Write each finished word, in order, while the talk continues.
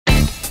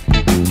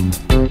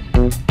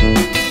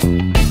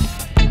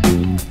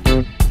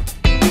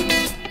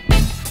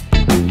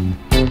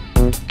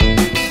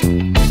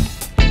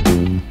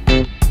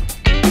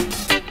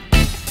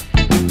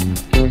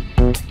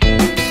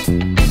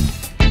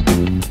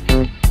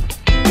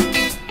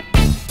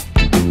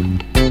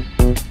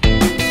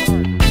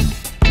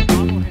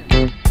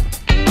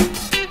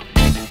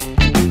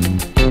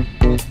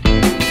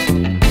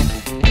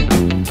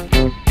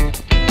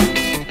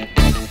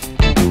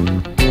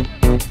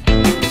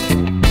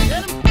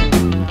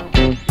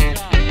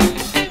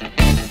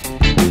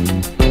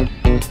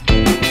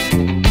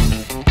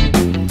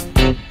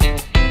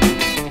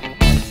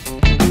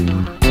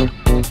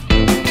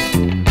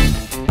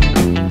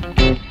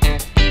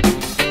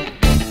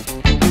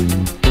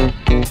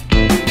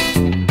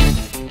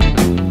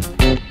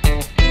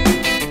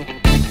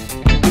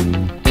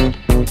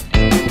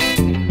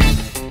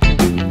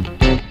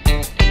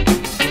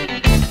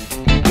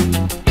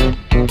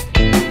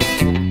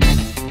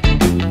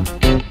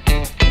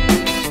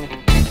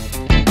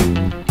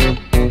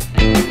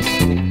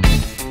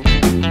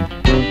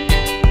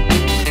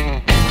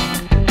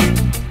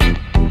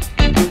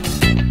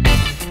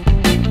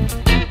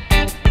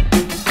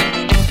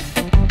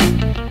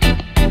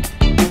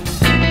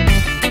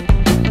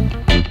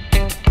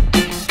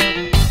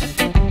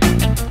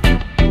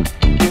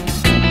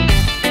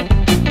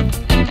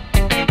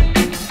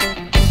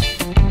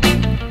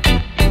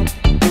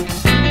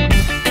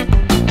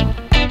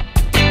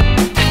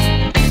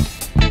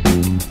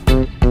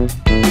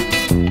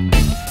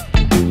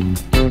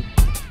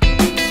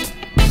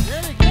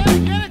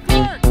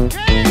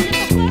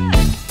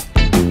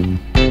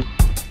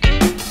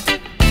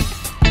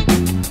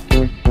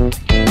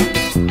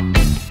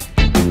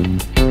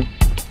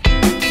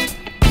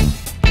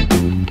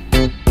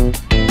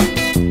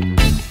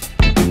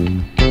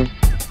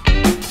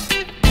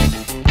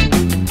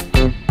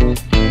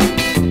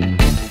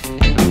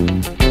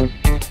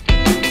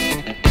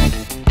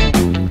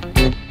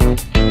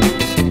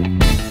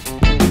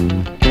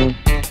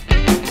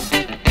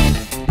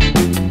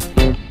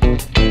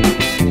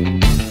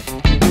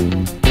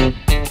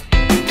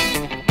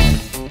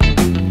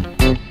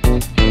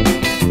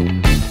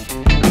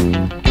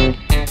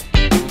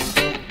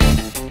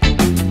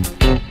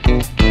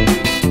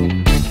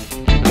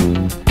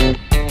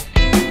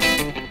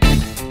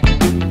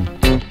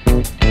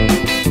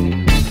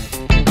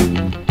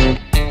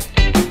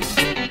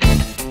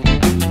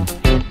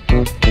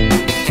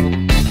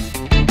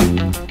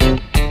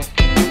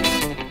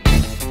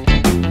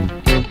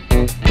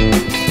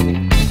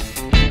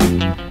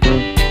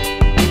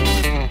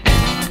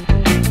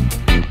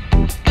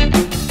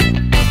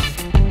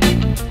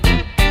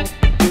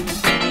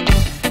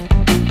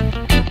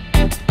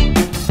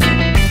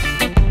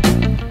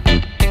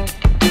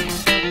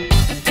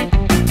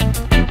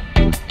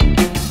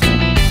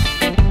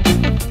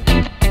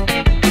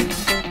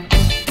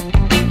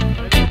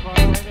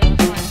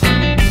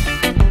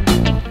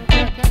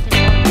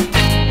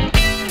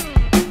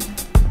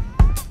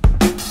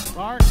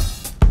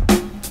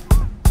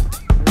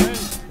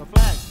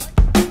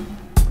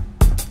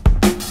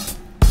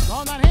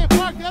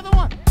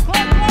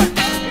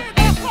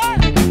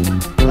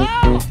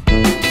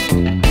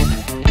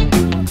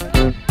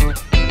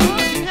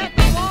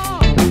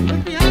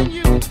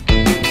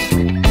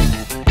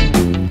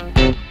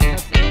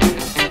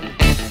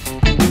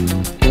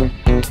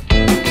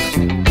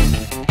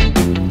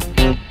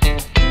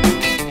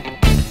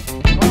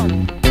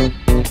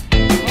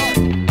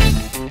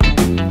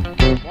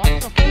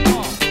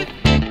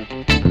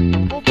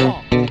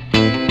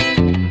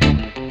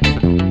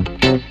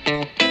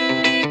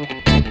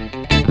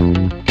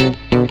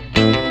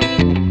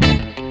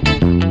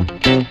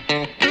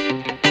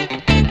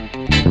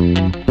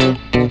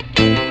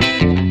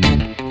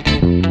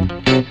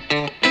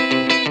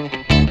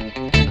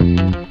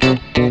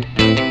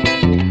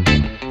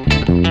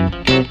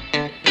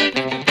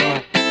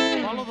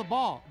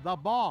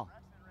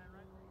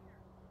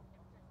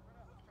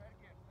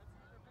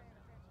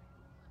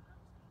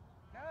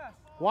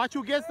Watch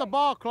who gets the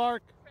ball,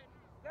 Clark.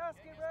 Gus,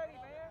 get ready,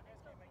 man.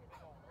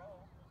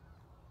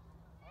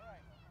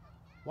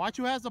 Watch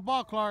who has the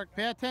ball, Clark.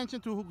 Pay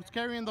attention to who's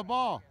carrying the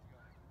ball.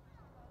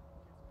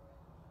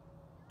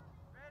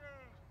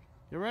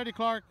 You ready,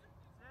 Clark?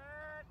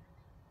 Set.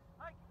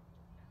 Hike.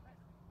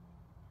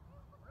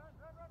 Run,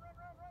 run, run, run,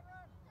 run, run,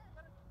 run.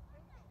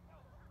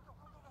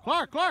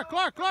 Clark, Clark,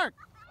 Clark, Clark.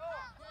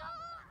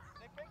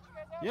 They picked you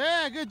guys up?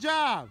 Yeah, good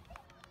job. Yeah,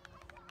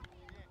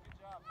 good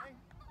job. Hey,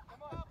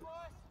 come on,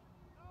 boys.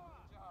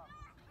 Good job.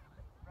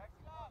 Rex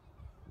it up.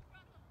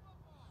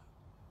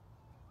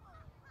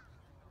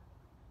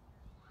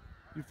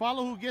 You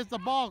follow who gets the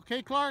ball,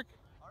 okay, Clark?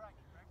 All right,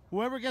 Rex.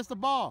 Whoever gets the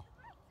ball.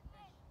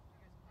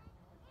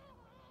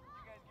 You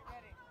guys get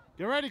ready.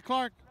 Get ready,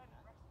 Clark.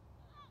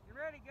 Get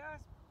ready, Gus.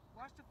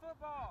 Watch the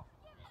football.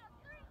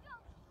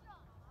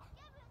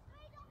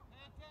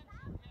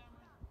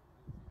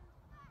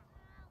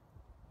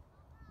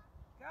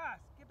 Gus,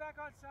 get back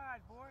on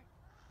side, boy.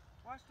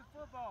 Watch the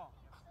football.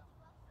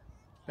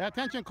 Pay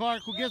attention,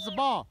 Clark. Who gets the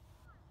ball?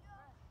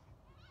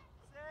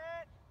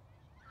 Set.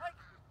 Hike.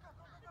 Go,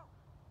 go, go, go.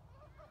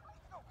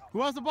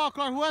 Who has the ball,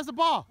 Clark? Who has the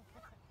ball?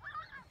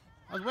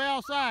 That's way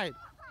outside.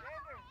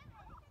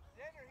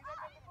 Xander, he's up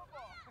on the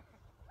football.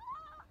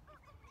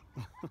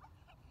 All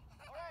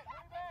right,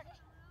 hurry back.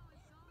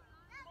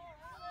 Come on,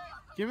 hurry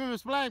back. Give him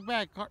his flag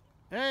back, Clark.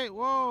 Hey,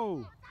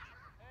 whoa.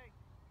 Hey.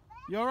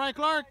 You all right,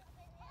 Clark? No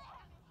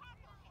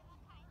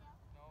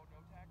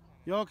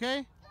tackling. You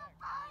okay?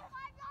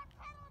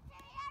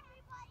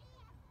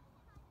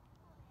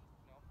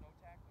 No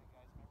tackling,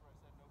 guys. Remember I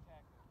said no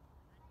tackling.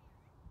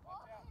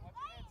 Watch out, watch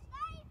your heads.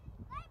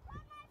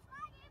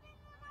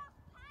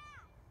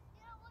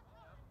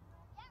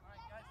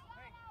 Alright, guys,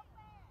 hey.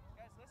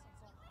 Guys, listen,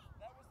 so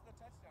that was the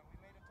touchdown.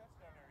 We made a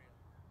touchdown area.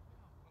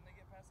 When they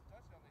get past the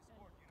touchdown, they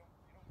scored. You don't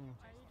keep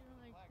Are you chasing doing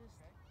the like flag, this?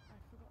 okay? I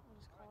forgot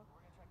what it's Alright, called. we're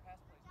gonna try pass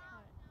plays now.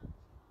 Alright.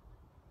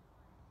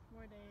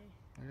 Where they?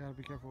 I gotta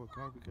be careful with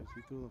Clark because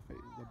he threw the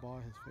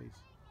ball at his face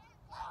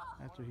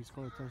after he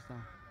scored a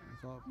touchdown. It's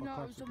all, but No, it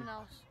Clark's was someone okay.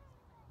 else.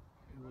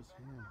 It was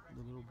him,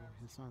 the little boy,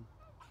 his son.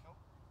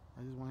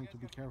 I just want him to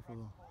be careful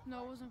though.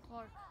 No, it wasn't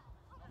Clark.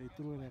 They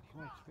threw it at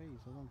Clark's face.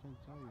 That's what I'm trying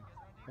to tell you.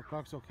 But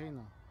Clark's okay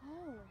now.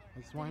 Oh. I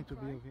just want him to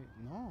be Did he okay.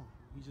 No,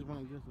 he just want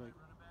to just like.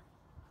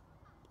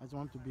 I just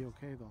want him to be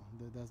okay though.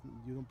 That's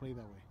you don't play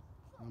that way.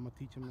 I'm gonna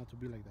teach him not to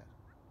be like that.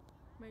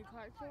 Made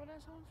Clark throw it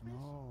at someone's face?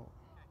 No.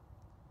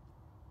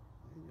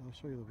 I'll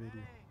show you the video.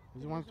 I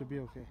just want him to be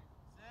okay.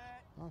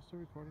 Set. No, I'm still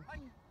recording.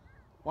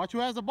 Watch who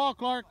has the ball,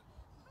 Clark.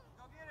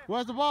 Go get it. Who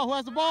has the ball? Who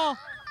has the ball?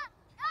 He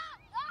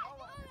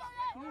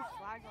was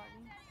flag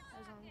guarding. That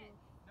was on good.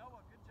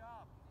 Noah, good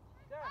job.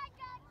 Stand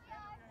with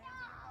your hands in your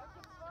pocket. Look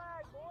at the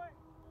flag, boy.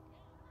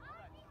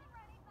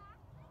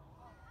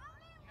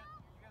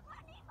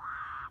 You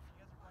guys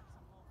are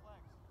practicing full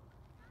flags.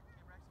 Okay,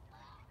 Braxton,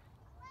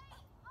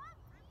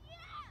 get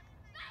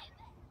ready.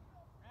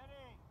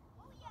 Ready.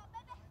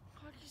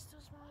 Clark is still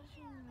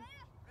smashing.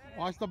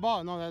 Watch the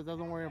ball. No,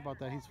 don't worry about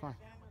that. He's fine.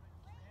 Stand with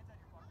your hands at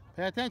your pocket.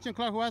 Pay attention,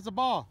 Clark. Who has the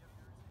ball?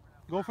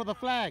 Go for the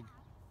flag.